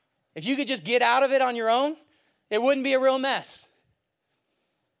 If you could just get out of it on your own, it wouldn't be a real mess.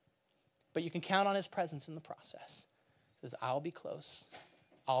 But you can count on his presence in the process. He says, I'll be close.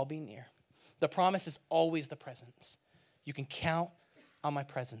 I'll be near. The promise is always the presence. You can count on my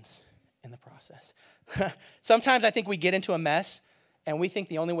presence in the process. Sometimes I think we get into a mess and we think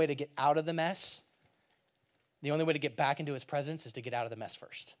the only way to get out of the mess, the only way to get back into his presence is to get out of the mess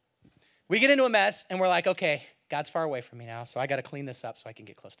first. We get into a mess and we're like, okay, God's far away from me now, so I got to clean this up so I can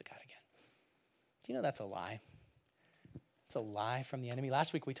get close to God again. Do you know that's a lie? It's a lie from the enemy.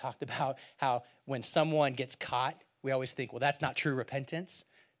 Last week we talked about how when someone gets caught, we always think, well, that's not true repentance.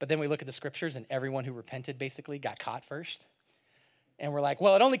 But then we look at the scriptures and everyone who repented basically got caught first. And we're like,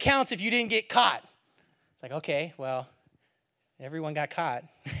 well, it only counts if you didn't get caught. It's like, okay, well, everyone got caught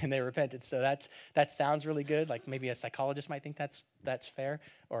and they repented. So that sounds really good. Like maybe a psychologist might think that's fair.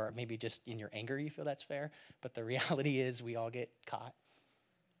 Or maybe just in your anger you feel that's fair. But the reality is we all get caught.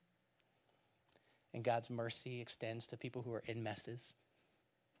 And God's mercy extends to people who are in messes.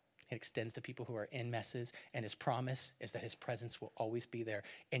 It extends to people who are in messes, and his promise is that his presence will always be there.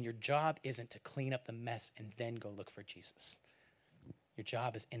 And your job isn't to clean up the mess and then go look for Jesus. Your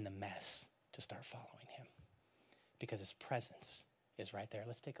job is in the mess to start following him because his presence is right there.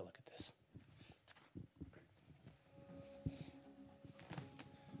 Let's take a look at this.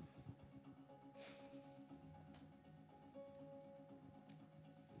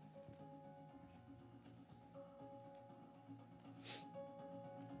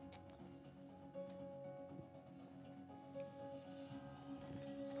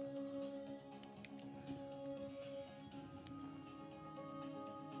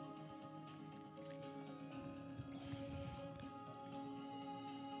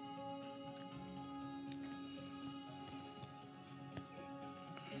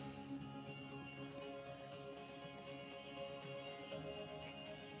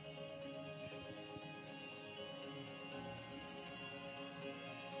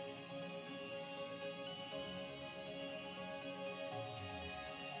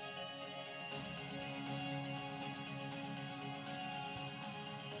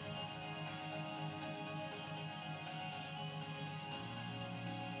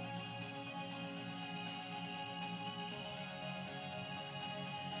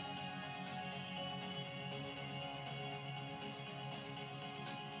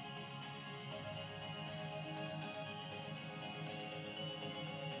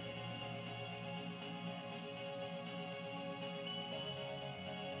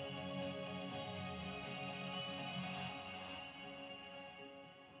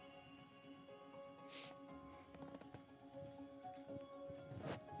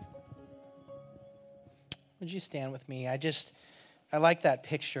 Would you stand with me? I like that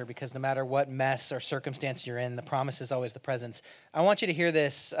picture because no matter what mess or circumstance you're in, the promise is always the presence. I want you to hear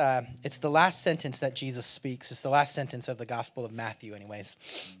this. It's the last sentence that Jesus speaks. It's the last sentence of the Gospel of Matthew, anyways,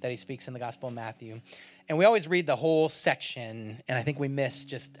 that he speaks in the Gospel of Matthew. And we always read the whole section, and I think we miss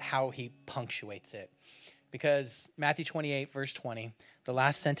just how he punctuates it. Because Matthew 28, verse 20, the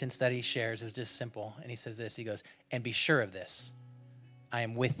last sentence that he shares is just simple. And he says this, he goes, and be sure of this, I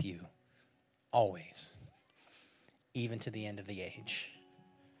am with you always, even to the end of the age.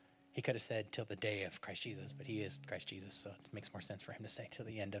 He could have said till the day of Christ Jesus, but he is Christ Jesus, so it makes more sense for him to say till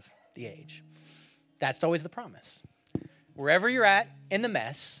the end of the age. That's always the promise. Wherever you're at in the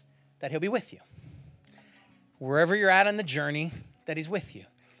mess, that he'll be with you. Wherever you're at on the journey, that he's with you.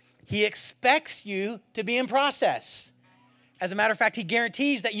 He expects you to be in process. As a matter of fact, he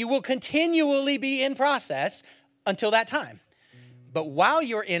guarantees that you will continually be in process until that time. But while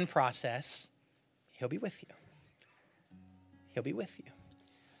you're in process, he'll be with you. He'll be with you.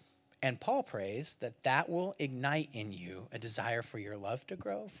 And Paul prays that that will ignite in you a desire for your love to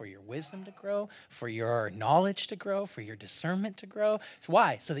grow, for your wisdom to grow, for your knowledge to grow, for your discernment to grow. So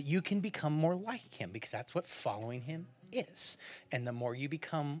why? So that you can become more like him, because that's what following him is. And the more you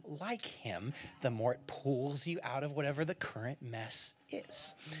become like him, the more it pulls you out of whatever the current mess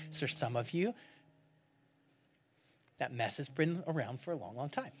is. So some of you, that mess has been around for a long, long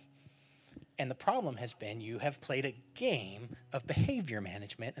time. And the problem has been you have played a game of behavior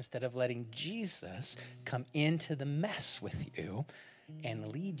management instead of letting Jesus come into the mess with you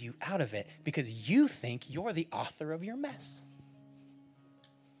and lead you out of it, because you think you're the author of your mess.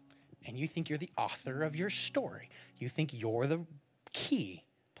 And you think you're the author of your story. You think you're the key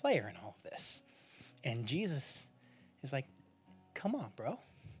player in all of this. And Jesus is like, come on, bro.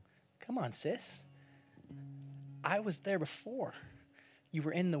 Come on, sis. I was there before. You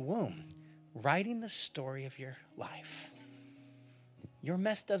were in the womb, writing the story of your life. Your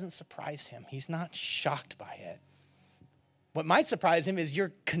mess doesn't surprise him. He's not shocked by it. What might surprise him is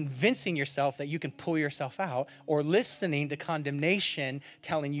you're convincing yourself that you can pull yourself out, or listening to condemnation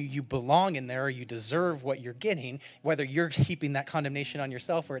telling you you belong in there or you deserve what you're getting, whether you're keeping that condemnation on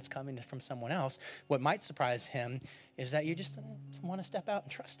yourself or it's coming from someone else. What might surprise him is that you just want to step out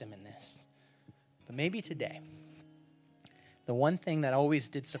and trust him in this. But maybe today, the one thing that always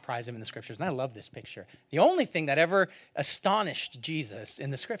did surprise him in the scriptures, and I love this picture, the only thing that ever astonished Jesus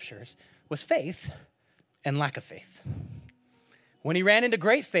in the scriptures was faith and lack of faith. When he ran into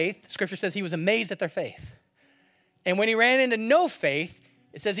great faith, scripture says he was amazed at their faith. And when he ran into no faith,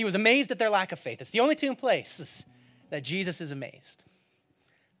 it says he was amazed at their lack of faith. It's the only two places that Jesus is amazed.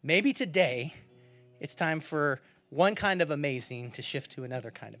 Maybe today it's time for one kind of amazing to shift to another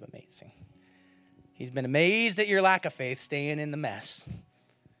kind of amazing. He's been amazed at your lack of faith, staying in the mess.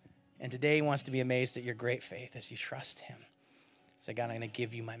 And today he wants to be amazed at your great faith as you trust him. So God, I'm going to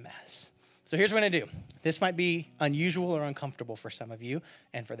give you my mess. So here's what I'm going to do. This might be unusual or uncomfortable for some of you.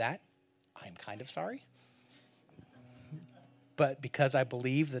 And for that, I'm kind of sorry. But because I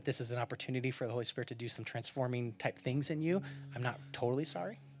believe that this is an opportunity for the Holy Spirit to do some transforming type things in you, I'm not totally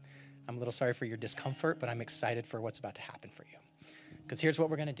sorry. I'm a little sorry for your discomfort, but I'm excited for what's about to happen for you. Because here's what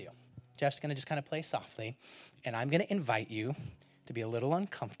we're going to do. Jeff's going to just kind of play softly, and I'm going to invite you to be a little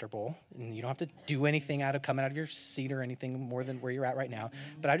uncomfortable, and you don't have to do anything coming out of your seat or anything more than where you're at right now,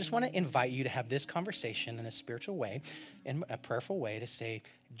 but I just want to invite you to have this conversation in a spiritual way, in a prayerful way, to say,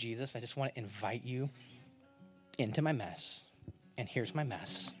 Jesus, I just want to invite you into my mess, and here's my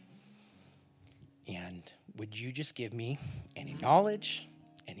mess, and would you just give me any knowledge,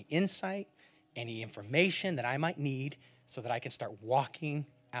 any insight, any information that I might need so that I can start walking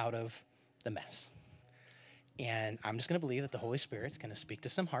out of the mess. And I'm just going to believe that the Holy Spirit's going to speak to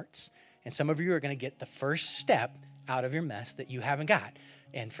some hearts. And some of you are going to get the first step out of your mess that you haven't got.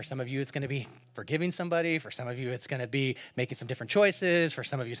 And for some of you, it's going to be forgiving somebody. For some of you, it's going to be making some different choices. For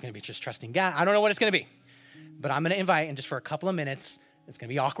some of you, it's going to be just trusting God. I don't know what it's going to be. But I'm going to invite, and just for a couple of minutes, it's going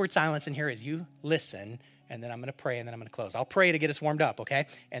to be awkward silence in here as you listen. And then I'm going to pray, and then I'm going to close. I'll pray to get us warmed up, okay?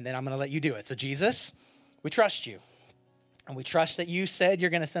 And then I'm going to let you do it. So Jesus, we trust you. And we trust that you said you're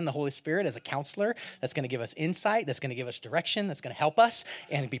going to send the Holy Spirit as a counselor that's going to give us insight, that's going to give us direction, that's going to help us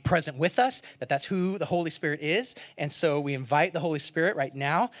and be present with us, that's who the Holy Spirit is. And so we invite the Holy Spirit right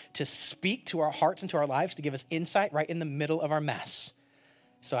now to speak to our hearts and to our lives, to give us insight right in the middle of our mess.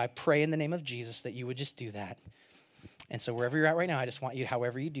 So I pray in the name of Jesus that you would just do that. And so wherever you're at right now, I just want you,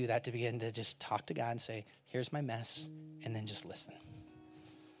 however you do that, to begin to just talk to God and say, here's my mess, and then just listen.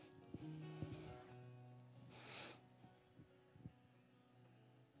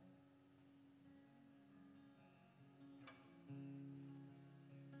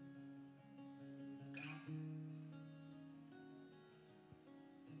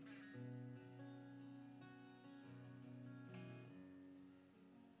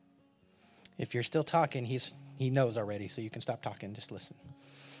 If you're still talking, he knows already, so you can stop talking, just listen.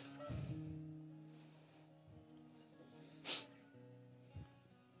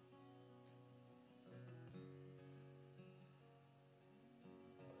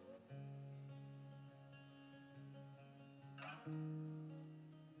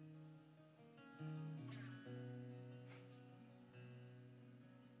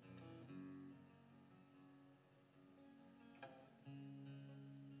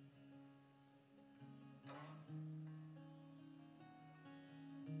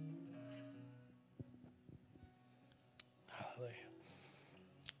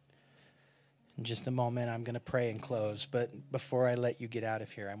 In just a moment, I'm going to pray and close. But before I let you get out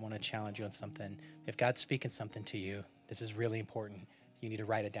of here, I want to challenge you on something. If God's speaking something to you, this is really important. You need to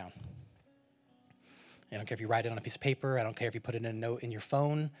write it down. I don't care if you write it on a piece of paper. I don't care if you put it in a note in your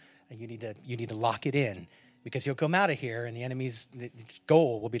phone. You need to lock it in, because you'll come out of here and the enemy's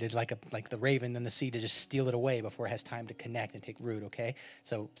goal will be to like the raven in the sea, to just steal it away before it has time to connect and take root. Okay,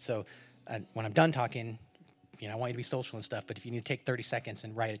 so when I'm done talking, I want you to be social and stuff, but if you need to take 30 seconds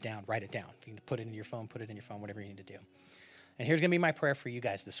and write it down. If you need to put it in your phone, put it in your phone, whatever you need to do. And here's going to be my prayer for you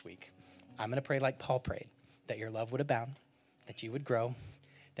guys this week. I'm going to pray like Paul prayed, that your love would abound, that you would grow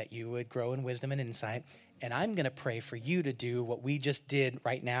in wisdom and insight. And I'm going to pray for you to do what we just did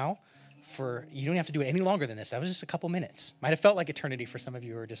right now. You don't have to do it any longer than this. That was just a couple minutes. Might have felt like eternity for some of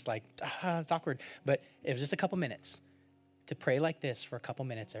you who are just like, it's awkward. But it was just a couple minutes to pray like this for a couple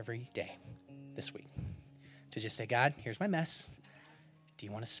minutes every day this week. To just say, God, here's my mess. Do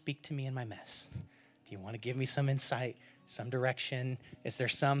you want to speak to me in my mess? Do you want to give me some insight, some direction? Is there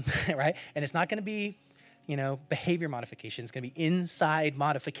some, right? And it's not going to be, behavior modification. It's going to be inside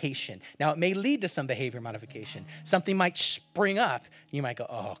modification. Now, it may lead to some behavior modification. Something might spring up. You might go,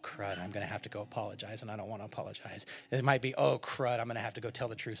 oh, crud, I'm going to have to go apologize, and I don't want to apologize. It might be, oh, crud, I'm going to have to go tell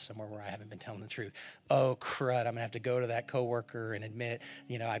the truth somewhere where I haven't been telling the truth. Oh, crud, I'm going to have to go to that coworker and admit,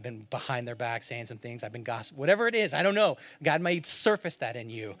 I've been behind their back saying some things. I've been gossiping. Whatever it is, I don't know. God may surface that in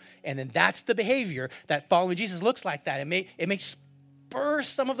you. And then that's the behavior that following Jesus looks like that. It may spur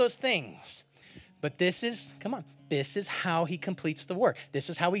some of those things. But this is how he completes the work. This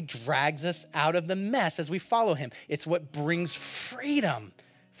is how he drags us out of the mess as we follow him. It's what brings freedom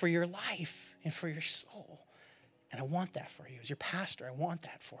for your life and for your soul. And I want that for you. As your pastor, I want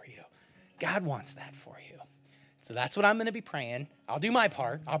that for you. God wants that for you. So that's what I'm going to be praying. I'll do my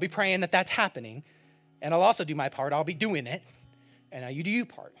part. I'll be praying that that's happening. And I'll also do my part. I'll be doing it. And now you do your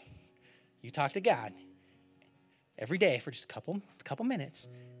part. You talk to God every day for just a couple minutes.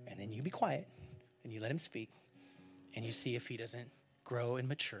 And then you be quiet. And you let him speak, and you see if he doesn't grow and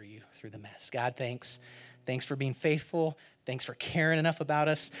mature you through the mess. God, thanks. Thanks for being faithful. Thanks for caring enough about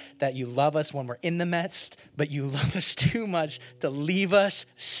us that you love us when we're in the mess, but you love us too much to leave us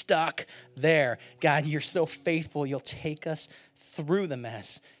stuck there. God, you're so faithful. You'll take us through the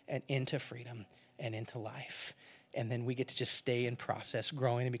mess and into freedom and into life. And then we get to just stay in process,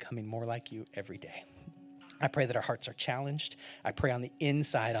 growing and becoming more like you every day. I pray that our hearts are challenged. I pray on the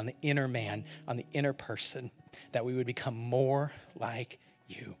inside, on the inner man, on the inner person, that we would become more like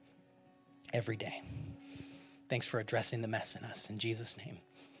you every day. Thanks for addressing the mess in us. In Jesus' name,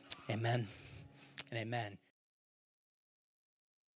 amen and amen.